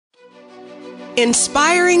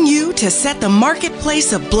inspiring you to set the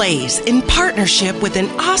marketplace ablaze in partnership with an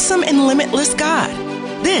awesome and limitless God.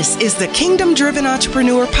 This is the Kingdom Driven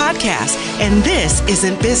Entrepreneur Podcast, and this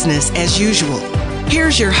isn't business as usual.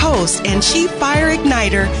 Here's your host and Chief Fire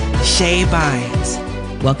Igniter, Shay Vines.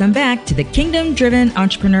 Welcome back to the Kingdom Driven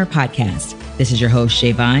Entrepreneur Podcast. This is your host,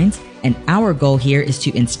 Shay Vines, and our goal here is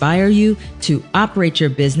to inspire you to operate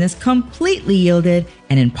your business completely yielded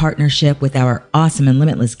and in partnership with our awesome and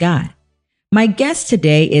limitless God. My guest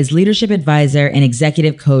today is leadership advisor and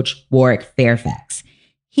executive coach Warwick Fairfax.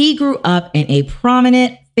 He grew up in a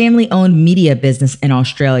prominent family-owned media business in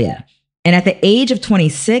Australia. And at the age of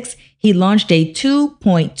 26, he launched a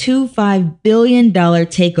 $2.25 billion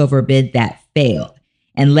takeover bid that failed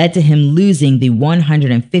and led to him losing the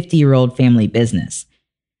 150-year-old family business.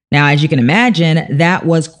 Now, as you can imagine, that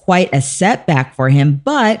was quite a setback for him,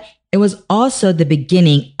 but it was also the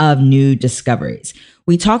beginning of new discoveries.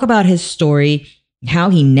 We talk about his story, how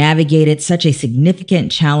he navigated such a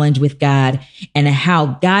significant challenge with God, and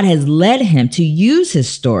how God has led him to use his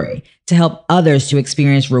story to help others to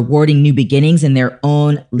experience rewarding new beginnings in their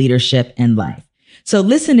own leadership and life. So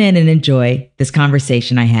listen in and enjoy this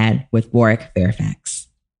conversation I had with Warwick Fairfax.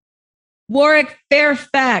 Warwick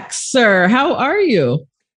Fairfax, sir, how are you?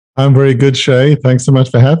 I'm very good, Shay. Thanks so much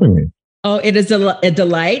for having me. Oh, it is a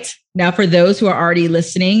delight. Now, for those who are already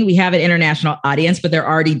listening, we have an international audience, but they're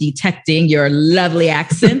already detecting your lovely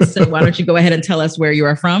accent. So why don't you go ahead and tell us where you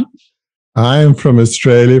are from? I am from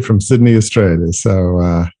Australia, from Sydney, Australia.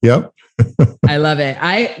 So, yep. I love it.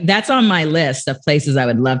 That's on my list of places I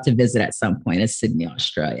would love to visit at some point is Sydney,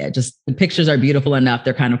 Australia. Just the pictures are beautiful enough.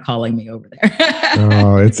 They're kind of calling me over there.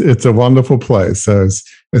 Oh, it's a wonderful place. So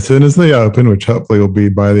as soon as they open, which hopefully will be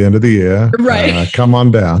by the end of the year, right? Come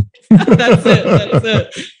on down. That's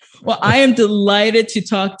it. Well, I am delighted to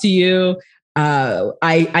talk to you.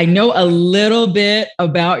 I know a little bit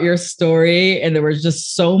about your story, and there was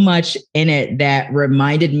just so much in it that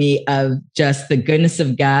reminded me of just the goodness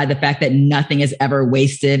of God, the fact that nothing is ever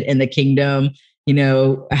wasted in the kingdom, you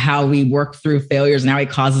know, how we work through failures and how he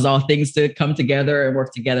causes all things to come together and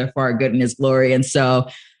work together for our good and his glory. And so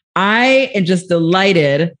I am just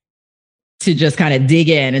delighted to just kind of dig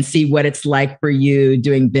in and see what it's like for you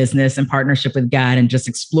doing business in partnership with God and just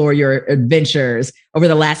explore your adventures over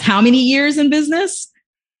the last how many years in business?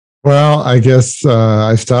 Well, I guess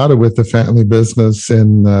I started with the family business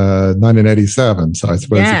in 1987. So I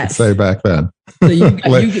suppose you could say back then. So you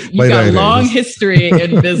got a long history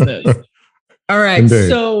in business. All right. Indeed.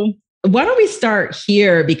 So why don't we start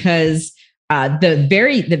here? Because the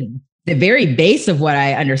very base of what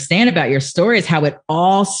I understand about your story is how it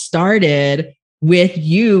all started with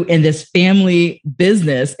you in this family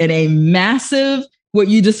business and a massive, what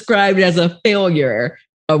you described as a failure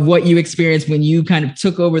of what you experienced when you kind of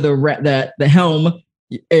took over the helm,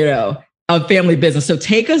 you know, of family business. So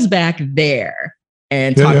take us back there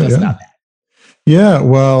and talk to us about that. Yeah,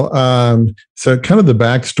 well, so kind of the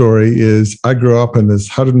backstory is I grew up in this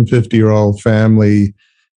 150-year-old family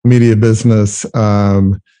media business.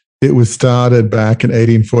 It was started back in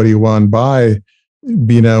 1841 by,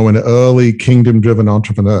 you know, an early kingdom-driven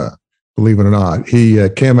entrepreneur, believe it or not. He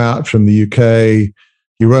came out from the UK.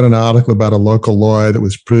 He wrote an article about a local lawyer that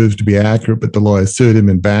was proved to be accurate, but the lawyer sued him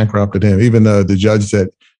and bankrupted him, even though the judge said,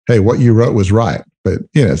 hey, what you wrote was right. But,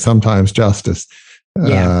 you know, sometimes justice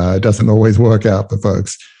doesn't always work out for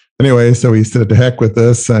folks. Anyway, so he said, to heck with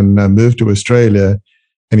this, and moved to Australia.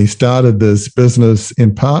 And he started this business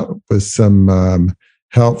in part with some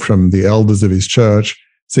help from the elders of his church.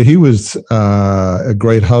 So he was a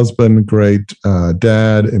great husband, great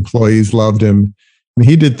dad. Employees loved him. And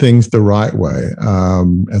he did things the right way,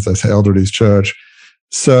 as I say, elder at his church.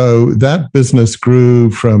 So that business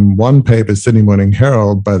grew from one paper, Sydney Morning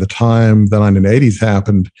Herald. By the time the 1980s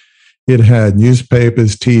happened, it had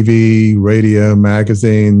newspapers, TV, radio,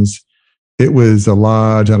 magazines. It was a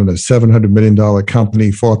large, $700 million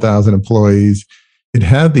company, 4,000 employees. It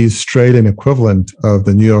had the Australian equivalent of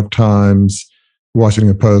the New York Times,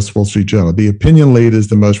 Washington Post, Wall Street Journal, the opinion leaders,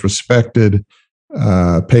 the most respected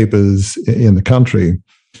papers in the country.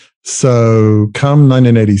 So come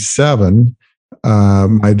 1987,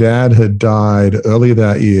 my dad had died earlier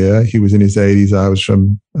that year. He was in his 80s. I was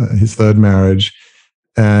from his third marriage.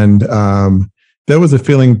 And there was a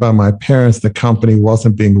feeling by my parents the company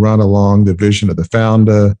wasn't being run along the vision of the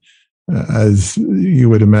founder. As you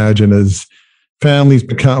would imagine, as families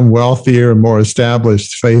become wealthier and more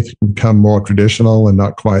established, faith can become more traditional and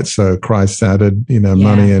not quite so Christ-centered. You know,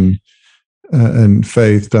 money and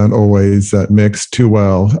faith don't always mix too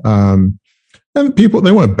well. And people,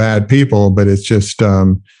 they weren't bad people, but it's just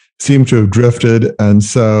seemed to have drifted. And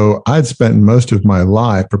so I'd spent most of my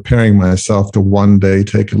life preparing myself to one day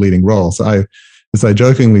take a leading role. So as I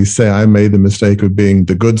jokingly say, I made the mistake of being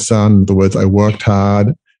the good son. In other words, I worked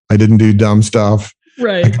hard. I didn't do dumb stuff.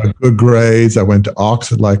 Right. I got good grades. I went to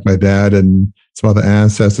Oxford like my dad and some other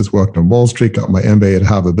ancestors, worked on Wall Street, got my MBA at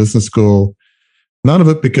Harvard Business School. None of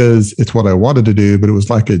it because it's what I wanted to do, but it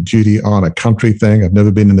was like a duty on a country thing. I've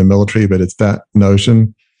never been in the military, but it's that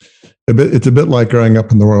notion. It's a bit like growing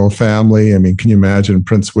up in the royal family. I mean, can you imagine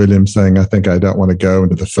Prince William saying, I think I don't want to go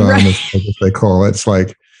into the firm, right, as they call it. It's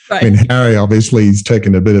like, right. I mean, Harry, obviously, he's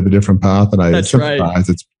taken a bit of a different path, and I sympathize. Right.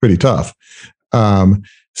 It's pretty tough.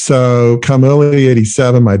 So come early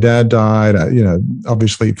 87, my dad died,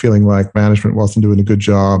 obviously feeling like management wasn't doing a good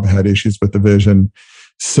job, had issues with the vision.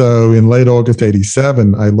 So in late August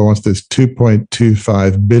 87, I launched this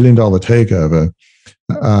 $2.25 billion takeover,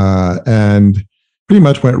 and pretty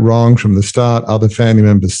much went wrong from the start. Other family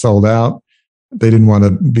members sold out. They didn't want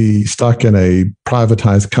to be stuck in a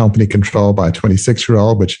privatized company controlled by a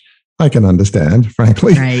 26-year-old, which I can understand,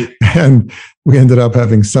 frankly. Right. And we ended up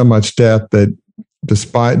having so much debt that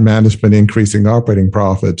despite management increasing operating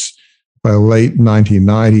profits, by late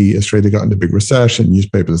 1990, Australia got into a big recession,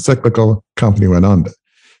 newspapers are cyclical, company went under.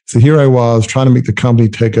 So here I was trying to make the company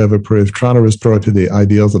takeover proof, trying to restore it to the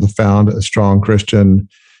ideals of the founder, a strong Christian,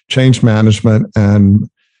 change management. And,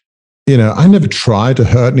 I never tried to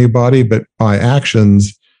hurt anybody, but my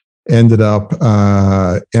actions ended up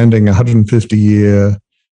ending a 150-year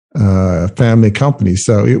family company.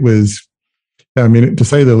 So it was, to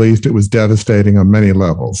say the least, it was devastating on many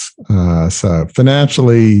levels. So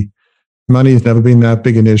financially, money has never been that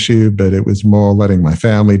big an issue, but it was more letting my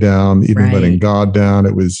family down, even letting God down.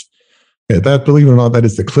 It was, that, believe it or not, that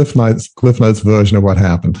is the Cliff Notes version of what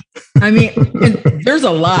happened. I mean, there's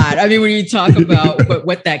a lot. I mean, when you talk about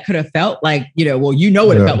what that could have felt like, what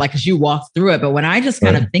it felt like because you walked through it. But when I just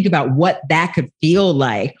kind of think about what that could feel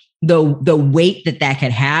like, the weight that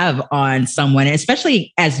could have on someone,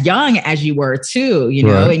 especially as young as you were too,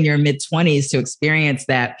 in your mid-20s, to experience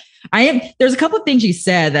that. There's a couple of things you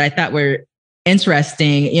said that I thought were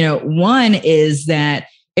interesting. One is that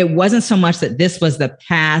it wasn't so much that this was the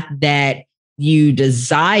path that you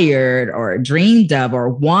desired or dreamed of or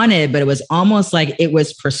wanted, but it was almost like it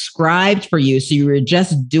was prescribed for you. So you were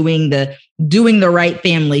just doing the right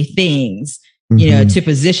family things, to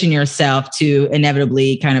position yourself to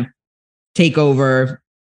inevitably kind of take over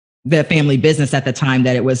the family business at the time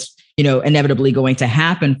that it was, inevitably going to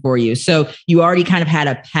happen for you. So you already kind of had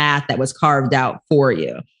a path that was carved out for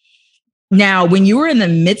you. Now, when you were in the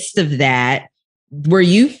midst of that, were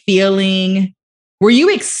you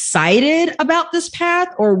excited about this path,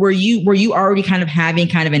 or were you already kind of having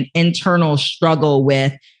kind of an internal struggle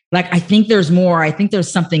with, like, I think there's more, I think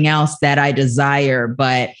there's something else that I desire,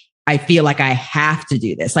 but I feel like I have to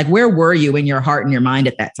do this? Like, where were you in your heart and your mind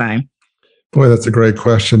at that time? Boy, that's a great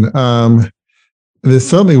question. There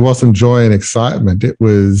certainly wasn't joy and excitement. It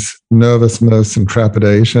was nervousness and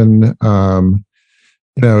trepidation.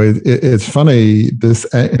 It's funny,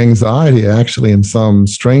 this anxiety actually, in some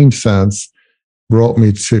strange sense, brought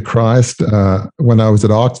me to Christ. When I was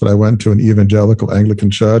at Oxford, I went to an evangelical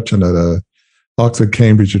Anglican church, and at a Oxford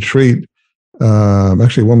Cambridge retreat,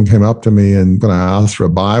 actually a woman came up to me and when I asked for a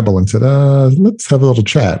Bible and said, let's have a little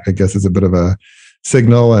chat. I guess it's a bit of a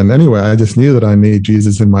signal. And anyway, I just knew that I need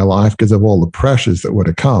Jesus in my life because of all the pressures that were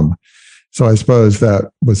to come. So I suppose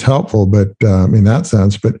that was helpful, but in that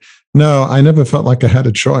sense. But no, I never felt like I had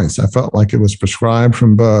a choice. I felt like it was prescribed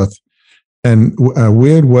from birth. And a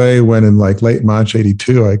weird way, when in like late March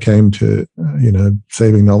 82, I came to,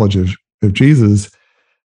 saving knowledge of Jesus,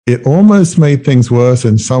 it almost made things worse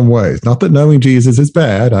in some ways. Not that knowing Jesus is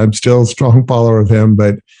bad. I'm still a strong follower of him,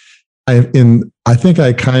 but I think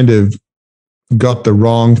I kind of got the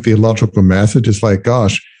wrong theological message. It's like,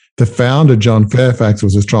 gosh, the founder, John Fairfax,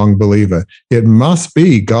 was a strong believer. It must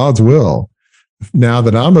be God's will, now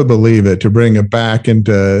that I'm a believer, to bring it back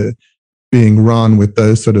into being run with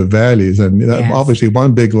those sort of values. And obviously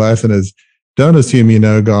one big lesson is, don't assume you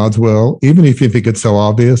know God's will, even if you think it's so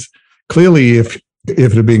obvious. Clearly, if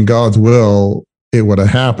it had been God's will, it would have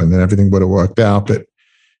happened and everything would have worked out. But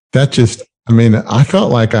that just, I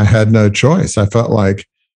felt like I had no choice. I felt like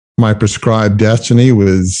my prescribed destiny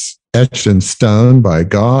was etched in stone by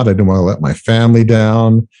God. I didn't want to let my family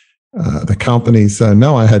down, the company. So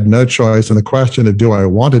no, I had no choice. And the question of, do I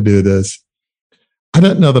want to do this? I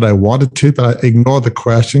don't know that I wanted to, but I ignored the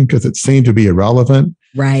question because it seemed to be irrelevant.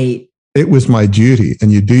 Right. It was my duty,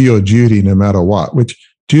 and you do your duty no matter what, which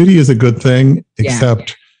duty is a good thing,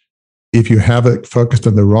 except if you have it focused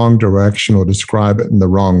in the wrong direction or describe it in the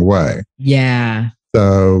wrong way. Yeah.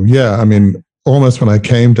 So, yeah, I mean, almost when I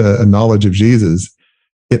came to a knowledge of Jesus,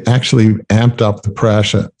 it actually amped up the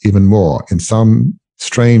pressure even more in some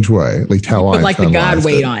strange way, at least how I put like the God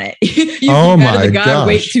weight on it. Oh my the God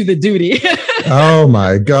weight to the duty. Oh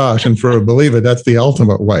my gosh. And for a believer, that's the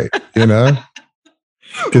ultimate weight, you know?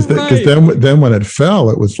 Because then when it fell,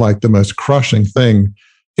 it was like the most crushing thing.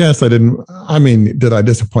 Yes, did I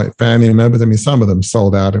disappoint family members? I mean, some of them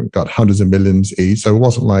sold out and got hundreds of millions each. So it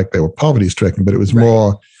wasn't like they were poverty stricken, but it was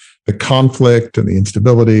more the conflict and the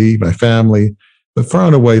instability, my family. But far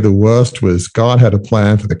and away, the worst was God had a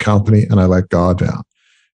plan for the company and I let God down.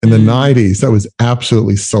 In the 90s, that was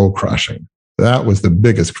absolutely soul crushing. That was the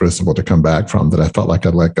biggest crucible to come back from, that I felt like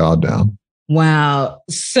I'd let God down. Wow.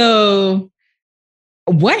 So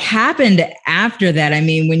what happened after that? I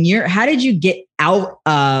mean, how did you get out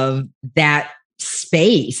of that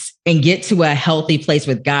space and get to a healthy place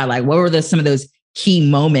with God? Like, what were some of those key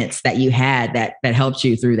moments that you had that helped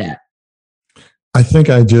you through that? I think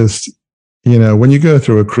I just, when you go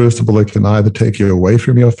through a crucible, it can either take you away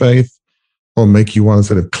from your faith or make you want to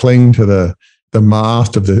sort of cling to the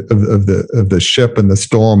mast of the ship in the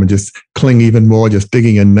storm and just cling even more, just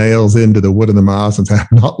digging your nails into the wood of the mast and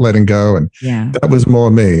not letting go. And that was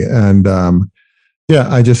more me. And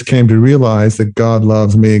I just came to realize that God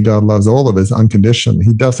loves me. God loves all of us unconditionally.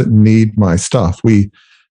 He doesn't need my stuff. We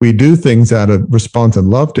do things out of response and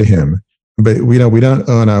love to him, but we don't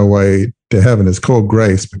earn our way to heaven. It's called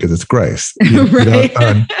grace because it's grace. You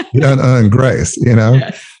don't earn grace,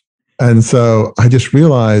 Yes. And so I just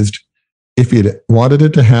realized, if he'd wanted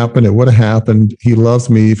it to happen, it would have happened. He loves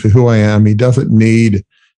me for who I am. He doesn't need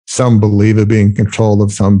some believer being in control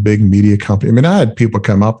of some big media company. I mean, I had people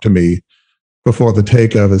come up to me before the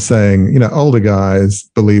takeover saying, older guys,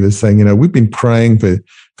 believers saying, we've been praying for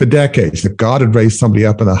decades that God had raised somebody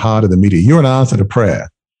up in the heart of the media. You're an answer to prayer.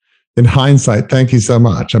 In hindsight, thank you so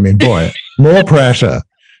much. I mean, boy, more pressure.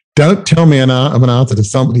 Don't tell me I'm an answer to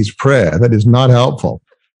somebody's prayer. That is not helpful.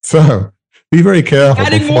 So be very careful.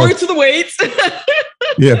 Adding more to the weights.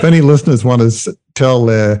 If any listeners want to tell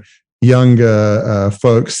their younger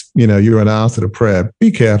folks, you're an answer to prayer, be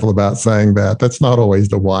careful about saying that. That's not always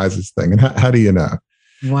the wisest thing. And how do you know?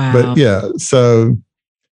 Wow. But so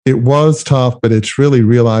it was tough, but it's really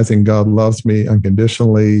realizing God loves me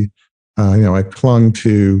unconditionally. I clung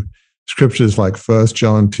to scriptures like 1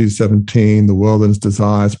 John 2:17, the world and its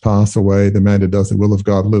desires pass away. The man who does the will of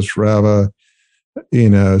God lives forever.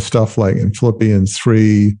 Stuff like in Philippians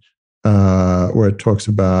 3, where it talks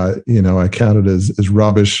about, I count it as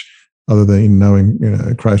rubbish other than knowing,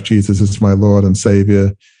 Christ Jesus is my Lord and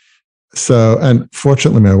Savior. So, and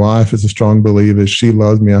fortunately, my wife is a strong believer. She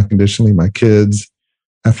loves me unconditionally, my kids.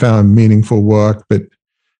 I found meaningful work, but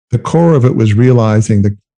the core of it was realizing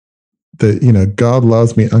that God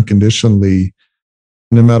loves me unconditionally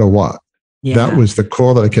no matter what. Yeah. That was the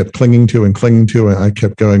core that I kept clinging to, and I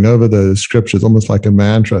kept going over those scriptures almost like a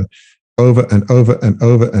mantra over and over and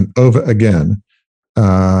over and over again.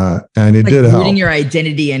 And it did help. Rooting your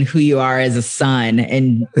identity and who you are as a son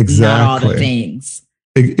and not all the things.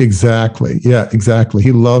 Exactly. Yeah, exactly.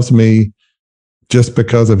 He loves me just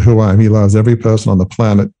because of who I am. He loves every person on the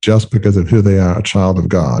planet just because of who they are, a child of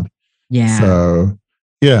God. Yeah. So,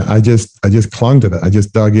 I just clung to that. I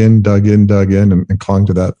just dug in and clung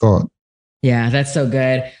to that thought. Yeah, that's so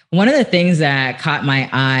good. One of the things that caught my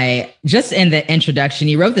eye just in the introduction,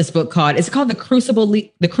 you wrote this book called The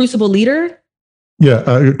Crucible Leader?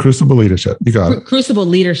 Yeah, Crucible Leadership. You got it. Crucible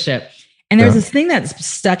Leadership. And there's this thing that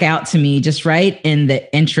stuck out to me just right in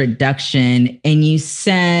the introduction. And you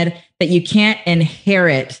said that you can't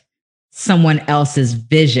inherit someone else's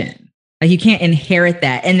vision. Like you can't inherit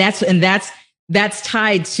that. And that's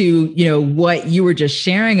tied to, what you were just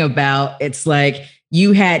sharing about. It's like,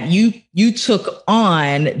 you took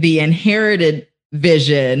on the inherited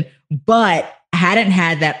vision, but hadn't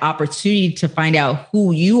had that opportunity to find out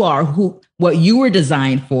who you are, what you were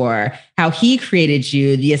designed for, how he created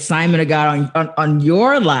you, the assignment of God on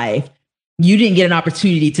your life. You didn't get an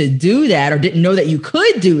opportunity to do that, or didn't know that you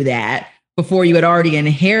could do that before you had already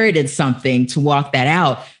inherited something to walk that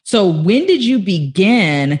out. So when did you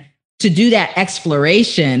begin to do that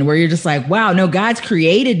exploration where you're just like, wow, no, God's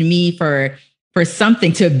created me for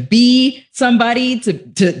something, to be somebody,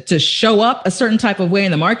 to show up a certain type of way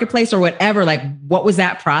in the marketplace or whatever? Like, what was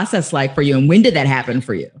that process like for you? And when did that happen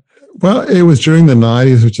for you? Well, it was during the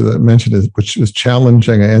 90s, which I mentioned, which was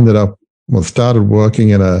challenging. I started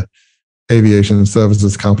working in a aviation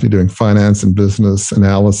services company doing finance and business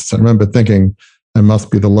analysis. I remember thinking I must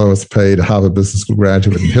be the lowest paid Harvard Business School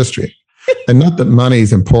graduate in history. And not that money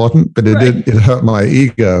is important, but it hurt my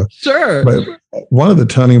ego. Sure. But one of the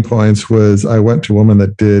turning points was I went to a woman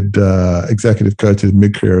that did executive coaches,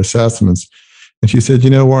 mid-career assessments. And she said,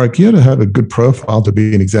 Warwick, you ought to have a good profile to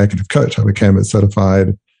be an executive coach. I became a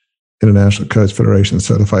certified International Coach Federation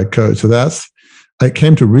certified coach. So I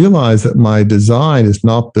came to realize that my design is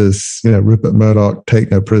not this, Rupert Murdoch,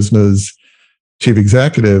 take no prisoners, chief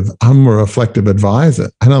executive. I'm a reflective advisor,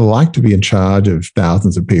 and I like to be in charge of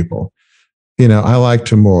thousands of people. I like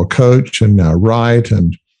to more coach and write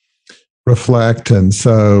and reflect. And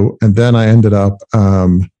then I ended up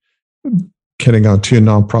getting on 2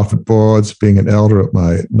 nonprofit boards, being an elder at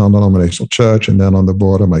my non-denominational church, and then on the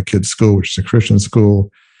board of my kids' school, which is a Christian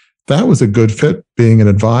school. That was a good fit, being an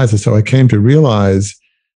advisor. So I came to realize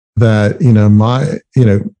that,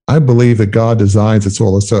 I believe that God designs us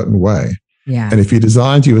all a certain way. Yeah. And if he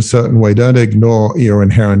designs you a certain way, don't ignore your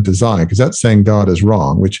inherent design, because that's saying God is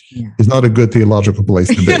wrong, which is not a good theological place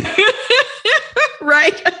to be.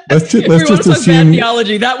 Right. Let's just assume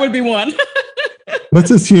theology. That would be one.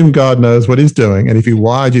 Let's assume God knows what he's doing. And if he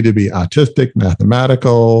wired you to be artistic,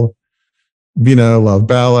 mathematical, love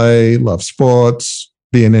ballet, love sports,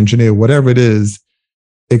 be an engineer, whatever it is,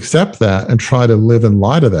 accept that and try to live in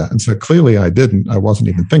light of that. And so clearly I didn't. I wasn't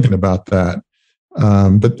even thinking about that.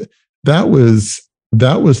 But that was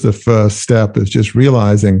the first step, is just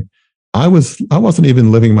realizing I wasn't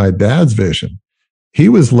even living my dad's vision. He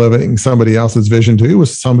was living somebody else's vision too. It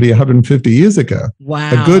was somebody 150 years ago.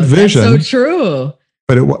 Wow. A good vision. That's so true.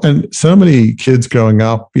 But and so many kids growing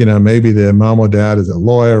up, maybe their mom or dad is a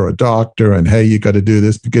lawyer or a doctor, and hey, you got to do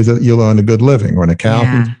this because you'll earn a good living, or an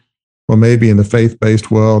accountant. Yeah. Or maybe in the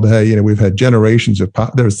faith-based world, hey, we've had generations of,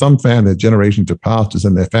 there are some family, generations of pastors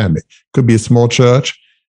in their family. Could be a small church.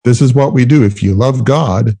 This is what we do. If you love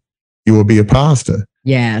God, you will be a pastor.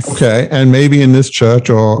 Yes. Okay. And maybe in this church,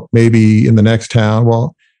 or maybe in the next town.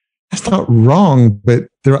 Well, that's not wrong, but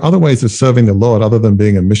there are other ways of serving the Lord other than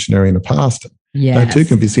being a missionary and a pastor. Yes. That too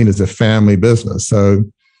can be seen as a family business. So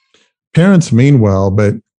parents mean well,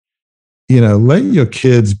 but, let your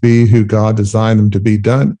kids be who God designed them to be.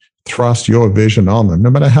 Don't thrust your vision on them, no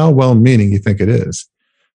matter how well-meaning you think it is.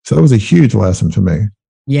 So that was a huge lesson for me.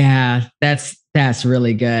 Yeah, that's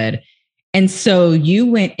really good. And so you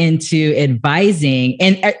went into advising,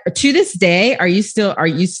 and to this day, are you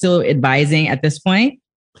still advising at this point?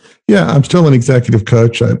 Yeah, I'm still an executive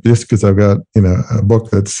coach, just because I've got a book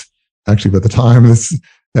that's actually, by the time this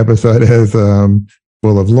episode has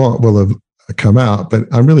will have come out. But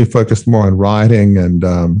I'm really focused more on writing, and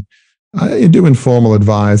I do informal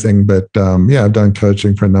advising. But I've done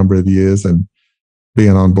coaching for a number of years and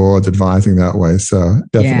being on boards, advising that way. So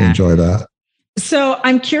definitely enjoy that. So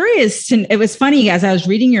I'm curious it was funny, as I was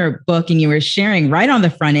reading your book and you were sharing right on the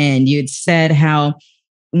front end, you'd said how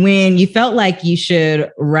when you felt like you should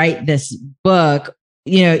write this book,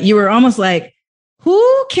 you were almost like,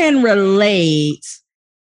 who can relate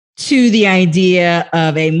to the idea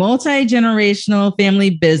of a multi-generational family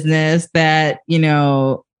business that,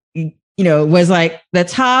 was like the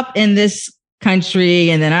top in this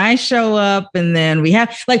country, and then I show up, and then we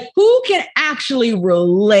have, like, who can actually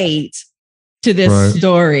relate to this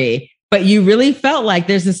story? But you really felt like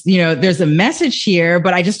there's this, there's a message here,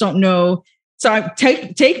 but I just don't know. So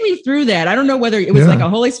take me through that. I don't know whether it was like a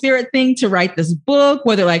Holy Spirit thing to write this book,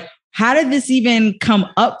 whether like, how did this even come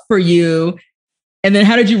up for you? And then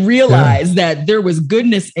how did you realize that there was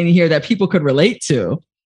goodness in here that people could relate to?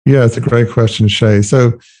 Yeah, it's a great question, Shay.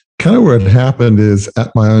 So kind of where it happened is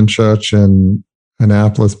at my own church in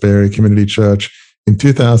Annapolis, Bay Area Community Church in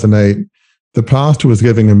 2008, the pastor was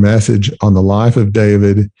giving a message on the life of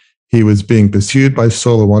David. He was being pursued by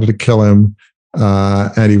Saul, who wanted to kill him,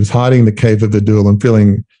 and he was hiding in the cave of Adullam and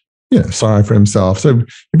feeling sorry for himself. So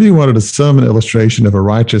if you wanted a sermon illustration of a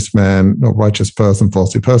righteous man, or righteous person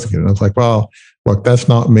falsely persecuted, and I was like, well, look, that's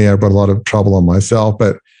not me. I brought a lot of trouble on myself,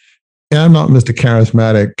 but I'm not Mr.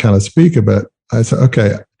 Charismatic kind of speaker. But I said,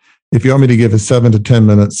 okay, if you want me to give a 7 to 10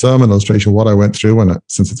 minute sermon illustration, what I went through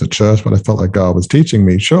since it's a church, what I felt like God was teaching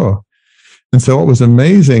me, sure. And so what was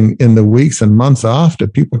amazing in the weeks and months after,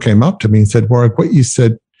 people came up to me and said, Warwick, what you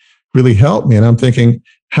said really helped me. And I'm thinking,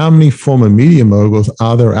 how many former media moguls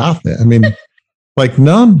are there out there? I mean, like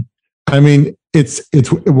none. I mean, it's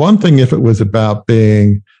one thing if it was about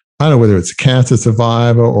being, I don't know whether it's a cancer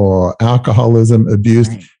survivor or alcoholism, abuse.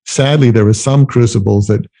 Right. Sadly, there are some crucibles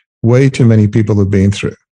that way too many people have been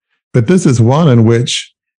through. But this is one in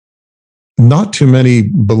which not too many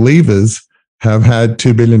believers have had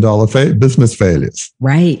 $2 billion business failures.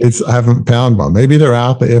 Right. I haven't found one. Maybe they're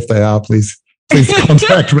out there. If they are, please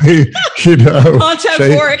contact me. Contact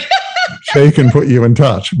Warwick. they can put you in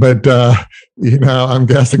touch. But, I'm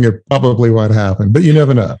guessing it probably won't happen, but you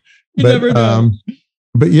never know. Never know.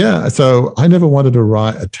 But yeah, so I never wanted to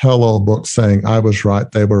write a tell-all book saying I was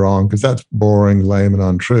right, they were wrong, because that's boring, lame, and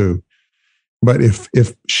untrue. But if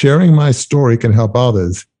sharing my story can help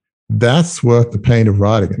others, that's worth the pain of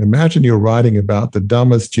writing it. Imagine you're writing about the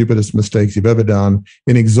dumbest, stupidest mistakes you've ever done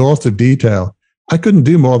in exhaustive detail. I couldn't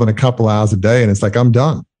do more than a couple hours a day, and it's like, I'm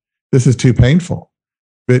done. This is too painful.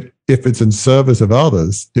 But if it's in service of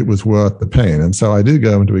others, it was worth the pain. And so I do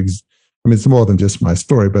go into it's more than just my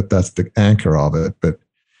story, but that's the anchor of it. But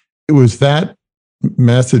it was that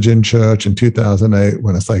message in church in 2008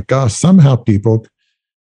 when it's like, gosh, somehow people,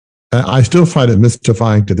 I still find it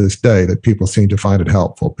mystifying to this day that people seem to find it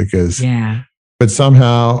helpful but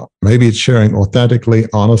somehow maybe it's sharing authentically,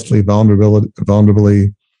 honestly,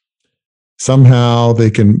 vulnerably. Somehow they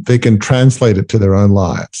can translate it to their own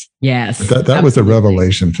lives. Yes. That was a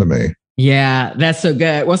revelation for me. Yeah, that's so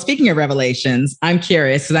good. Well, speaking of revelations, I'm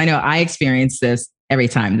curious because I know I experience this every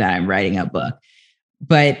time that I'm writing a book.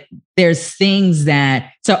 But there's things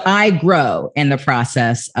so I grow in the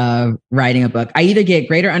process of writing a book. I either get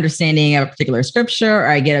greater understanding of a particular scripture, or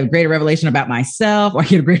I get a greater revelation about myself, or I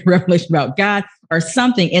get a greater revelation about God, or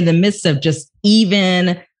something in the midst of just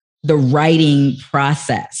even the writing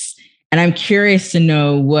process. And I'm curious to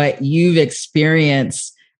know what you've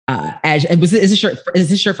experienced. Is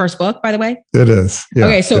this your first book, by the way? It is. Yeah,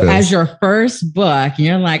 okay, so as your first book,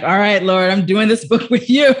 you're like, all right, Lord, I'm doing this book with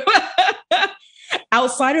you.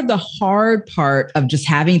 Outside of the hard part of just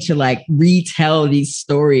having to retell these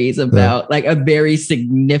stories about a very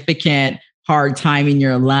significant hard time in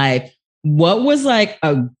your life, what was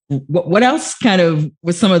what else kind of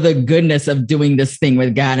was some of the goodness of doing this thing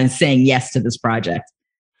with God and saying yes to this project?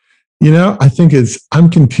 I think I'm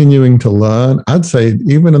continuing to learn. I'd say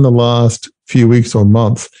even in the last few weeks or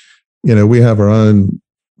months, we have our own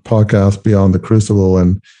podcast, Beyond the Crucible,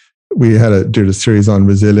 and we did a series on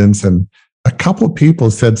resilience, and a couple of people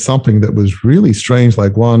said something that was really strange.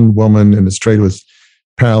 Like one woman in Australia was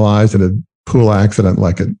paralyzed in a pool accident,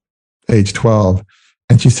 at age 12.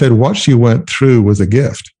 And she said what she went through was a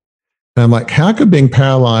gift. And I'm like, how could being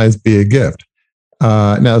paralyzed be a gift?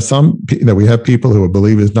 Now, we have people who are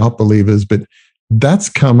believers, not believers, but that's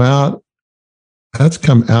come out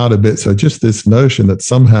a bit. So just this notion that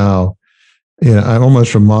somehow, I'm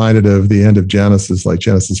almost reminded of the end of Genesis, like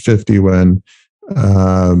Genesis 50, when,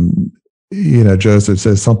 Joseph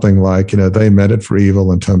says something like, they meant it for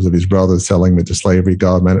evil in terms of his brothers selling them into slavery.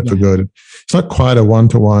 God meant it for good. It's not quite a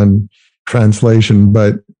one-to-one translation,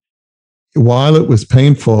 but while it was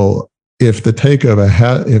painful, if the takeover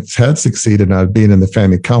had succeeded and I'd been in the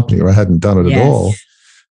family company or I hadn't done it at all,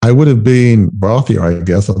 I would have been wealthier, I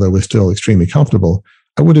guess, although we're still extremely comfortable.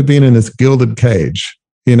 I would have been in this gilded cage,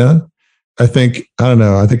 I think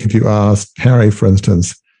if you asked Harry, for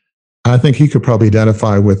instance, I think he could probably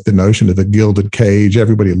identify with the notion of the gilded cage.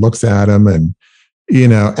 Everybody looks at him and,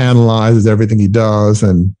 analyzes everything he does,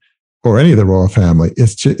 or any of the royal family.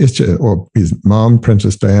 It's just, or his mom,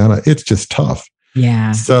 Princess Diana, it's just tough.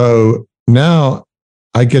 Yeah. So now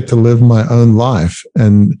I get to live my own life,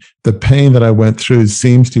 and the pain that I went through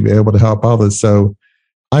seems to be able to help others. So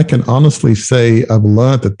I can honestly say I've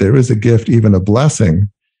learned that there is a gift, even a blessing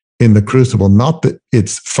in the crucible. Not that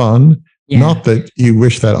it's fun, not that you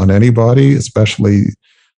wish that on anybody, especially,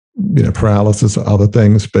 paralysis or other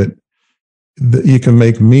things, but you can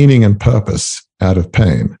make meaning and purpose out of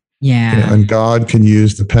pain. Yeah. And God can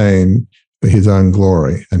use the pain for his own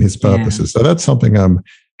glory and his purposes. So that's something I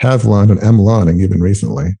have learned and am learning even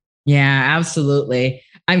recently. Yeah, absolutely.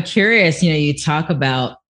 I'm curious, you talk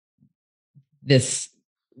about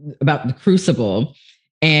about the crucible,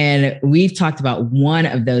 and we've talked about one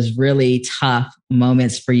of those really tough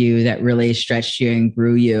moments for you that really stretched you and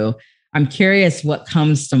grew you. I'm curious what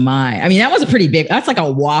comes to mind. I mean, that was that's like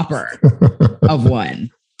a whopper of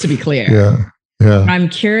one, to be clear. Yeah. I'm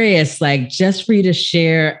curious, just for you to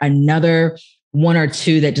share another one or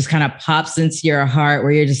two that just kind of pops into your heart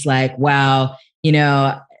where you're just like, wow,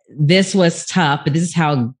 this was tough, but this is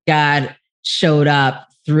how God showed up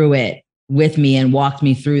through it with me and walked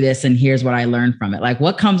me through this. And here's what I learned from it.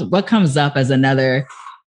 What comes up as another,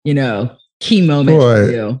 key moment for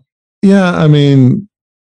you? Yeah. I mean,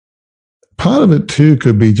 part of it too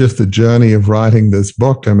could be just the journey of writing this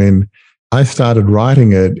book. I mean, I started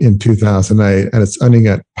writing it in 2008 and it's only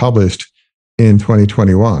got published in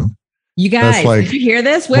 2021. You guys, did you hear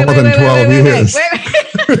this? More than 12 years.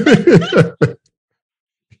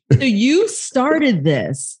 So you started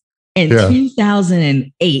this in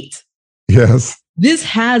 2008. Yes. this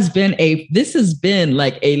has been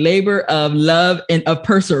like a labor of love and of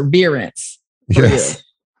perseverance for you.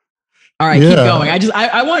 All right, keep going.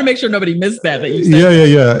 I want to make sure nobody missed that you said.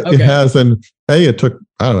 Yeah. Okay. It has. And it took,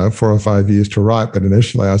 4 or 5 years to write. But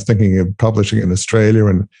initially I was thinking of publishing it in Australia,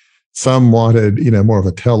 and some wanted, more of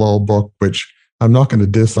a tell-all book, which I'm not going to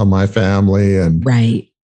diss on my family. And right.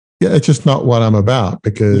 Yeah, it's just not what I'm about,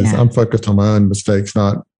 because I'm focused on my own mistakes,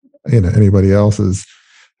 not, anybody else's.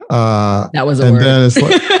 That was a and word. Then it's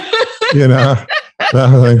like,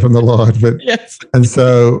 that thing from the Lord. But yes. And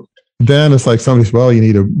so then it's like somebody says, well, you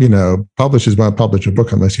need publishers won't publish a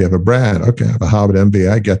book unless you have a brand. Okay, I have a Harvard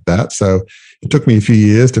MBA, I get that. So it took me a few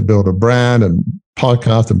years to build a brand and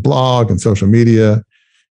podcast and blog and social media.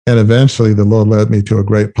 And eventually the Lord led me to a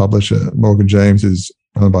great publisher, Morgan James, who's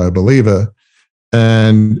owned by a believer.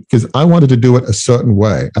 And because I wanted to do it a certain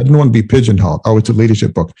way. I didn't want to be pigeonholed. Oh, it's a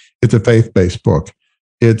leadership book. It's a faith-based book.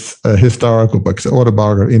 It's a historical book. It's an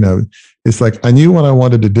autobiography. It's like I knew what I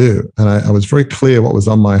wanted to do. And I was very clear what was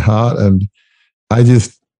on my heart. And I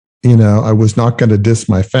just, I was not going to diss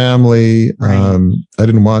my family. Right. I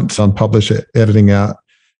didn't want some publisher editing out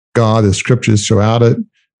God, the scriptures throughout it.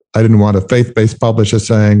 I didn't want a faith-based publisher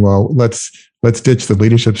saying, well, let's ditch the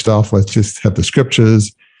leadership stuff. Let's just have the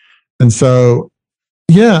scriptures. And so,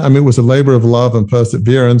 it was a labor of love and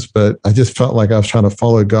perseverance, but I just felt like I was trying to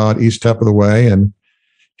follow God each step of the way. And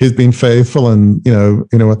He's been faithful. And, you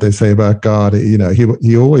know what they say about God,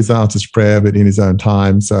 he always answers prayer, but in His own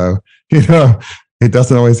time. So, it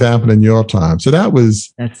doesn't always happen in your time. So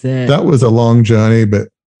that's it. That was a long journey, but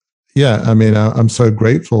I'm so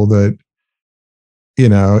grateful that,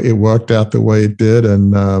 it worked out the way it did.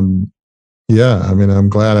 And, I'm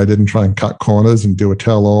glad I didn't try and cut corners and do a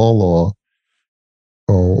tell-all or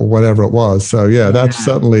whatever it was. So, that's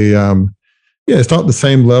certainly, it's not the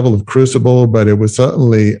same level of crucible, but it was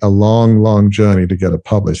certainly a long, long journey to get it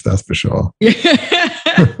published. That's for sure.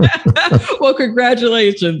 Well,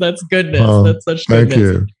 congratulations. That's goodness. That's such goodness. Thank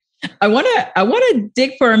you. I want to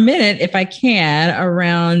dig for a minute, if I can,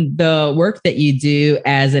 around the work that you do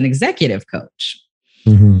as an executive coach.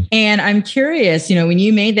 Mm-hmm. And I'm curious, when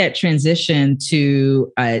you made that transition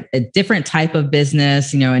to a different type of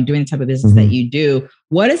business, and doing the type of business that you do,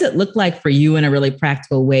 what does it look like for you in a really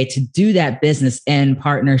practical way to do that business in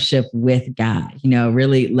partnership with God,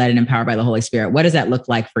 really led and empowered by the Holy Spirit? What does that look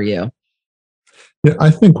like for you? Yeah, I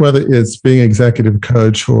think whether it's being executive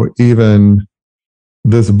coach or even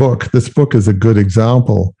this book is a good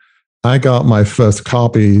example. I got my first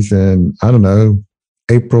copies in,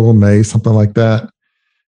 April, May, something like that.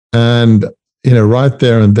 And, right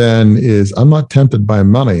there and then is I'm not tempted by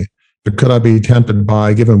money, but could I be tempted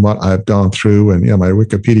by, given what I've gone through, and, my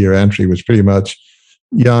Wikipedia entry was pretty much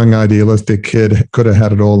young, idealistic kid, could have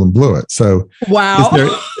had it all and blew it. So, wow.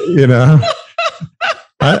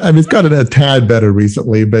 It's gotten a tad better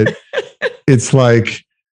recently, but it's like,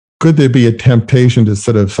 could there be a temptation to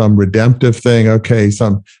sort of some redemptive thing? Okay,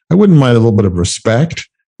 I wouldn't mind a little bit of respect,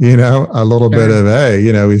 a little bit of, hey,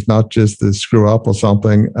 he's not just the screw up or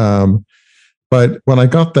something. But when I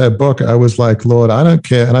got that book, I was like, Lord, I don't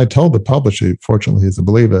care. And I told the publisher, fortunately, he's a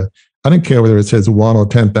believer, I don't care whether it says 1 or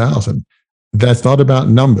 10,000. That's not about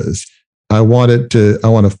numbers. I want to,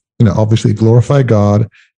 obviously glorify God,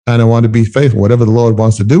 and I want to be faithful. Whatever the Lord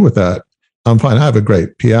wants to do with that, I'm fine. I have a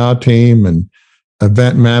great PR team and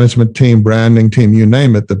event management team, branding team, you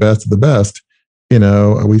name it, the best of the best.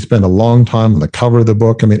 We spend a long time on the cover of the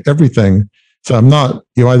book. Everything. So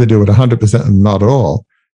you either do it 100% and not at all.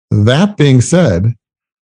 That being said,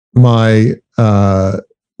 my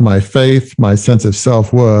faith, my sense of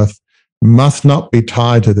self-worth must not be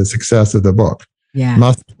tied to the success of the book. Yeah.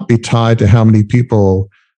 Must be tied to how many people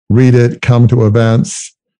read it, come to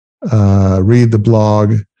events, read the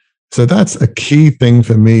blog. So that's a key thing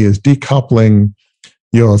for me, is decoupling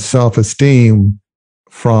your self-esteem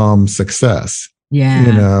from success.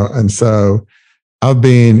 Yeah. And so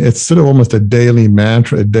it's sort of almost a daily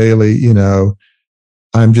mantra,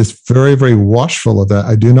 I'm just very, very watchful of that.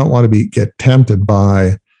 I do not want to get tempted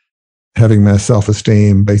by having my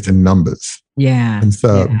self-esteem based in numbers. Yeah. And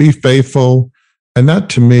so be faithful. And that,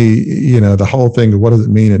 to me, the whole thing of what does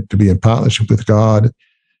it mean to be in partnership with God,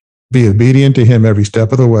 be obedient to Him every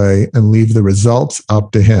step of the way, and leave the results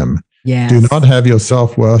up to Him. Yes. Do not have your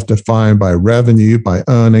self-worth defined by revenue, by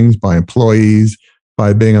earnings, by employees,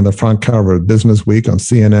 by being on the front cover of Business Week on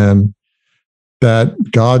CNN. That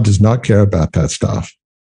God does not care about that stuff.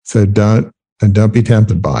 So don't be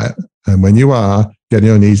tempted by it. And when you are, get on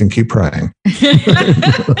your knees and keep praying.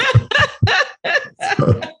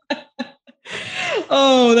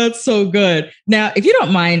 Oh, that's so good. Now, if you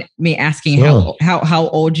don't mind me asking, how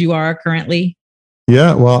old you are currently?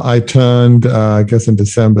 Yeah, well, I turned, I guess, in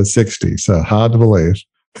December 60, so hard to believe.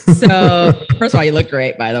 So, first of all, you look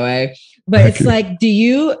great, by the way. But Thank it's you. like, do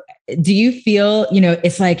you feel,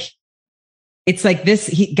 it's like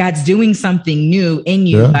this, God's doing something new in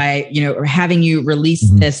you Yeah. by, or having you release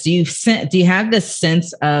this. Do you have this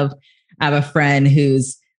sense of, I have a friend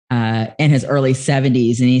who's in his early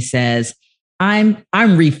 70s and he says, I'm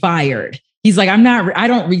refired. He's like, I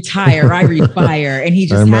don't retire, I refire. And he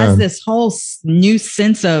just has this whole new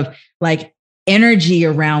sense of like energy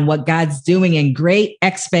around what God's doing and great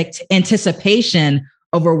anticipation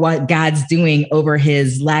over what God's doing over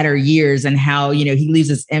his latter years and how, he leaves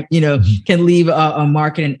us, can leave a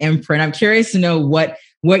mark and an imprint. I'm curious to know what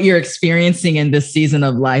you're experiencing in this season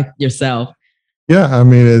of life yourself. Yeah, I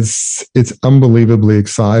mean, it's unbelievably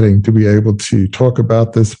exciting to be able to talk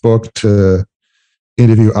about this book, to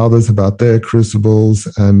interview others about their crucibles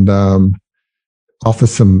and offer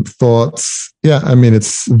some thoughts. Yeah, I mean,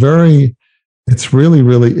 it's really,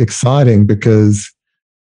 really exciting because,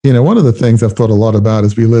 one of the things I've thought a lot about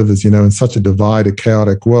is we live in such a divided,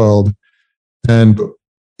 chaotic world. And,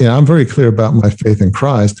 I'm very clear about my faith in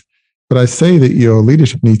Christ, but I say that your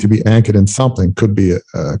leadership needs to be anchored in something. Could be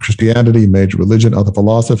Christianity, major religion, other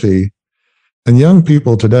philosophy. And young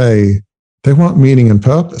people today, they want meaning and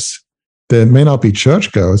purpose. They may not be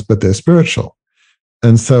churchgoers, but they're spiritual.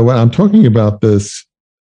 And so when I'm talking about this,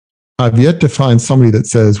 I've yet to find somebody that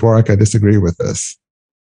says, Warwick, I disagree with this.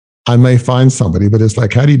 I may find somebody, but it's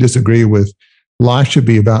like, how do you disagree with life should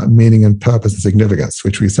be about meaning and purpose and significance,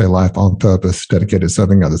 which we say life on purpose, dedicated to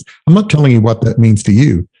serving others. I'm not telling you what that means to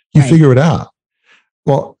you. You figure it out.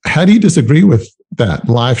 Well, how do you disagree with that?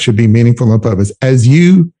 Life should be meaningful and purpose as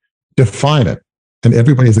you define it. And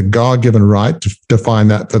everybody has a God-given right to define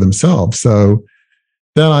that for themselves. So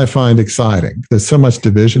that I find exciting. There's so much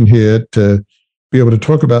division here to be able to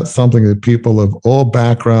talk about something that people of all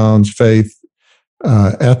backgrounds, faith,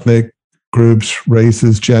 ethnic groups,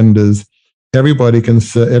 races, genders, everybody can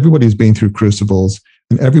say, everybody's been through crucibles,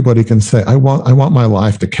 and everybody can say, I want my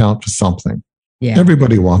life to count for something. Yeah.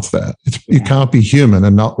 Everybody wants that. You can't be human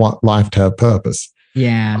and not want life to have purpose.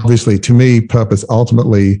 Yeah. Obviously, to me, purpose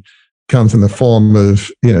ultimately comes in the form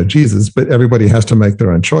of, Jesus, but everybody has to make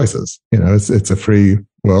their own choices. It's a free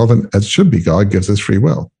world, and it should be. God gives us free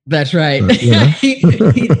will. That's right.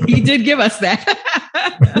 He did give us that.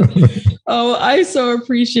 Oh, I so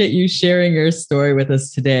appreciate you sharing your story with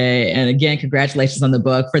us today. And again, congratulations on the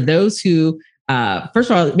book. For those who, first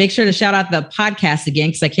of all, make sure to shout out the podcast again,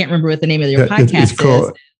 because I can't remember what the name of your podcast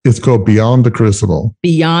is. It's called Beyond the Crucible.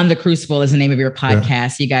 Beyond the Crucible is the name of your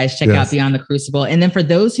podcast. You guys check out Beyond the Crucible. And then for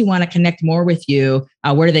those who want to connect more with you,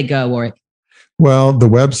 where do they go, Warwick? Well, the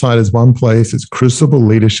website is one place. It's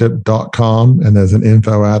crucibleleadership.com. And there's an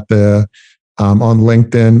info out there. On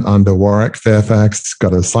LinkedIn under Warwick Fairfax. It's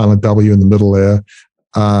got a silent W in the middle there.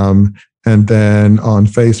 And then on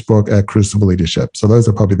Facebook at Crucible Leadership. So those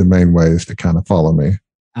are probably the main ways to kind of follow me.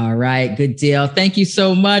 All right. Good deal. Thank you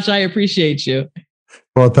so much. I appreciate you.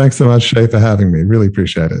 Well, thanks so much, Shay, for having me. Really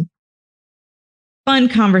appreciate it. Fun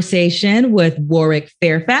conversation with Warwick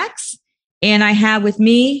Fairfax. And I have with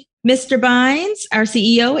me Mr. Bynes, our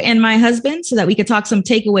CEO, and my husband, so that we could talk some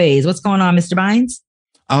takeaways. What's going on, Mr. Bynes?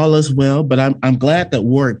 All is well, but I'm glad that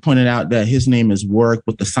Warwick pointed out that his name is Warwick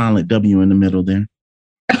with the silent W in the middle there.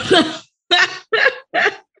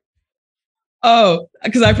 Oh,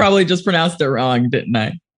 because I probably just pronounced it wrong, didn't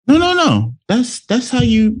I? No. That's how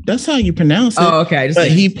you pronounce it. Oh, okay.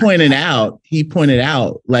 But he pointed out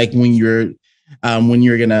like when you're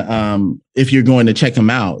gonna if you're going to check him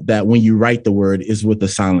out, that when you write the word is with the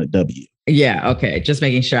silent W. Yeah. Okay. Just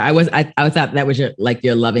making sure. I thought that was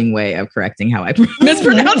your loving way of correcting how I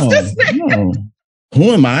mispronounced his name. No.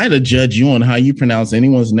 Who am I to judge you on how you pronounce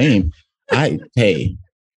anyone's name?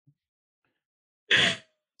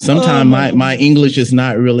 Sometimes my English is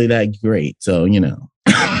not really that great. So,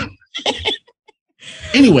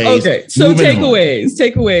 Anyways. Okay. So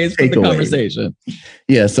takeaways from the conversation.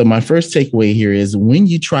 Yeah. So my first takeaway here is when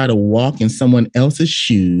you try to walk in someone else's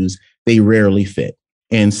shoes, they rarely fit.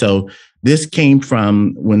 And so this came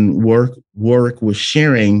from when Warwick was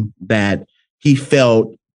sharing that he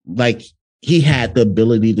felt like he had the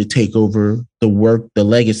ability to take over the work, the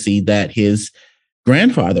legacy that his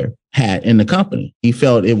grandfather had in the company. He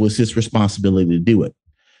felt it was his responsibility to do it.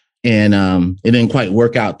 And it didn't quite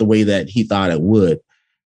work out the way that he thought it would,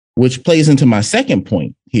 which plays into my second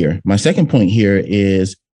point here. My second point here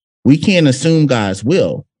is we can't assume God's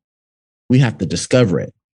will. We have to discover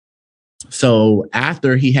it. So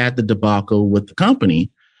after he had the debacle with the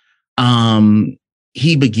company,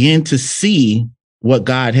 he began to see what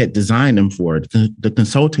God had designed him for, the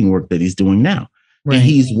consulting work that he's doing now. Right. And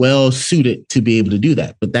he's well suited to be able to do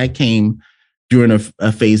that. But that came during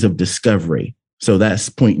a phase of discovery. So that's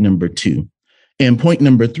point number 2. And point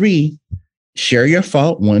number 3, share your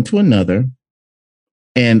fault one to another,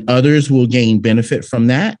 and others will gain benefit from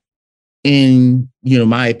that. And,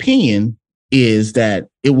 my opinion is that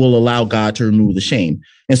it will allow God to remove the shame.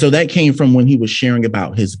 And so that came from when he was sharing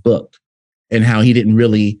about his book and how he didn't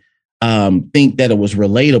really think that it was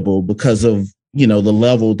relatable because of, the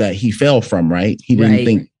level that he fell from, right? He didn't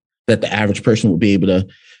think that the average person would be able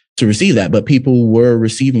to receive that, but people were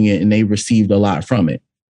receiving it and they received a lot from it.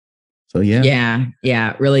 So, yeah.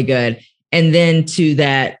 Yeah. Really good. And then to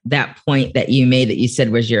that point that you made that you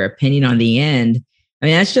said was your opinion on the end. I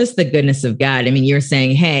mean, that's just the goodness of God. I mean, you're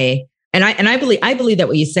saying, hey, and I believe that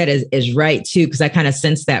what you said is right too, because I kind of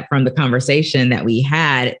sensed that from the conversation that we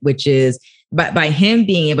had, which is by him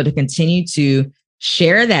being able to continue to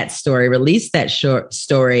share that story, release that short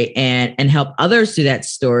story, and help others through that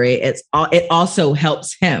story. It also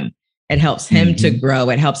helps him. It helps him to grow.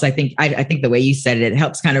 It helps. I think the way you said it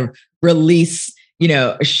helps kind of release,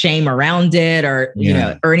 shame around it, or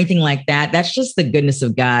or anything like that. That's just the goodness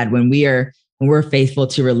of God when we're faithful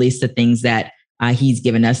to release the things that he's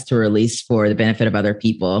given us to release for the benefit of other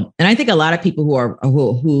people. And I think a lot of people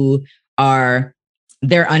who are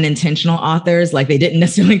they're unintentional authors, like they didn't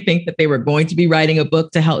necessarily think that they were going to be writing a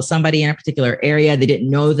book to help somebody in a particular area. They didn't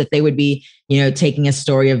know that they would be, taking a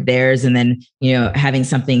story of theirs and then, having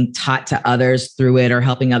something taught to others through it or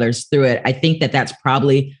helping others through it. I think that that's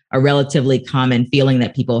probably a relatively common feeling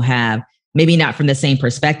that people have, maybe not from the same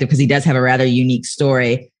perspective, because he does have a rather unique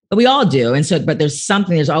story, but we all do. And so, but there's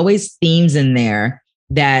always themes in there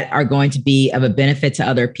that are going to be of a benefit to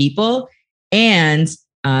other people. And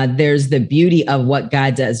there's the beauty of what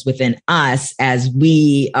God does within us as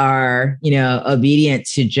we are, obedient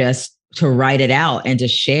to write it out and to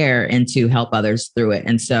share and to help others through it.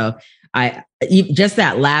 And so just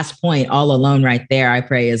that last point all alone right there, I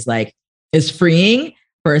pray is freeing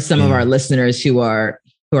for some of our listeners who are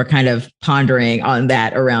kind of pondering on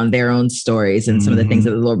that around their own stories and some of the things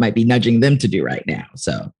that the Lord might be nudging them to do right now.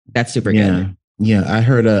 So that's super good. Yeah. I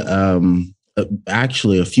heard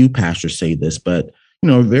actually a few pastors say this, but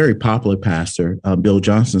a very popular pastor, Bill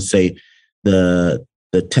Johnson, say the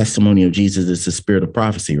testimony of Jesus is the spirit of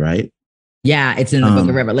prophecy, right? Yeah, it's in the book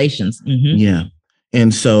of Revelations. Mm-hmm. Yeah.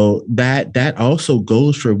 And so that also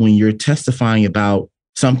goes for when you're testifying about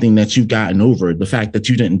something that you've gotten over, the fact that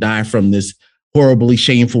you didn't die from this horribly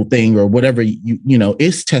shameful thing or whatever,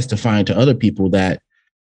 it's testifying to other people that,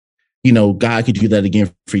 God could do that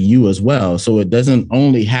again for you as well. So it doesn't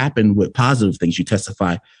only happen with positive things. You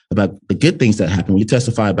testify about the good things that happen. When you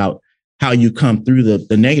testify about how you come through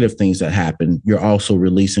the negative things that happen, you're also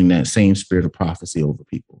releasing that same spirit of prophecy over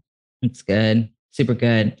people. It's good. Super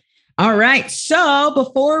good. All right. So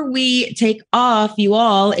before we take off, you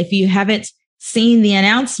all, if you haven't seen the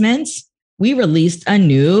announcements, we released a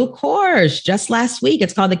new course just last week.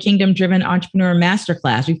 It's called the Kingdom Driven Entrepreneur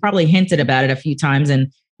Masterclass. We've probably hinted about it a few times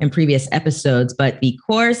in previous episodes, but the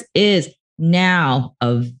course is now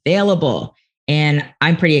available. And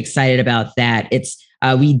I'm pretty excited about that.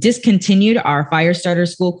 We discontinued our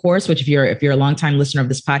Firestarter School course, which if you're a longtime listener of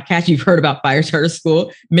this podcast, you've heard about Firestarter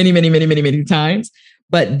School many times.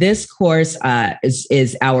 But this course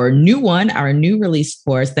is our new one, our new release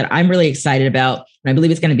course that I'm really excited about. And I believe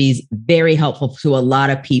it's going to be very helpful to a lot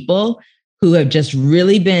of people who have just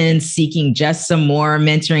really been seeking just some more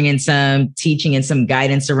mentoring and some teaching and some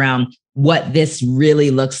guidance around what this really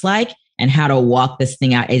looks like and how to walk this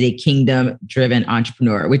thing out as a kingdom-driven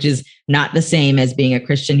entrepreneur, which is not the same as being a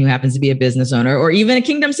Christian who happens to be a business owner or even a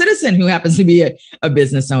kingdom citizen who happens to be a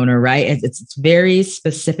business owner, right? It's very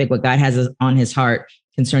specific what God has on his heart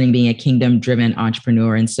concerning being a kingdom-driven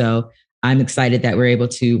entrepreneur. And so I'm excited that we're able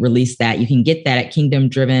to release that. You can get that at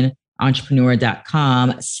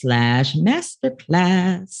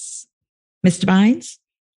kingdomdrivenentrepreneur.com/masterclass. Mr. Vines,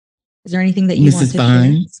 is there anything that you want to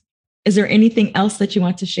share? Is there anything else that you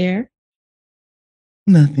want to share?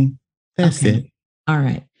 Nothing. That's it. All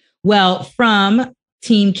right. Well, from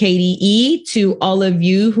Team KDE to all of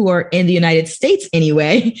you who are in the United States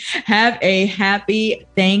anyway, have a happy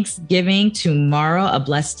Thanksgiving tomorrow, a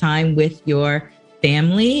blessed time with your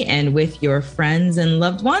family and with your friends and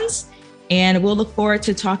loved ones. And we'll look forward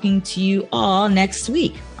to talking to you all next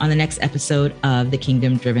week on the next episode of the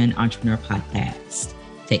Kingdom Driven Entrepreneur Podcast.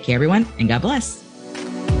 Take care, everyone, and God bless.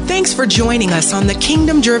 Thanks for joining us on the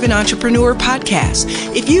Kingdom Driven Entrepreneur Podcast.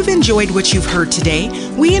 If you've enjoyed what you've heard today,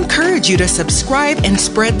 we encourage you to subscribe and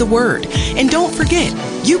spread the word. And don't forget,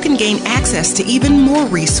 you can gain access to even more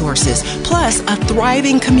resources, plus a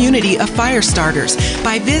thriving community of fire starters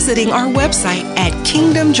by visiting our website at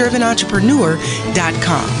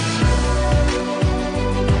kingdomdrivenentrepreneur.com.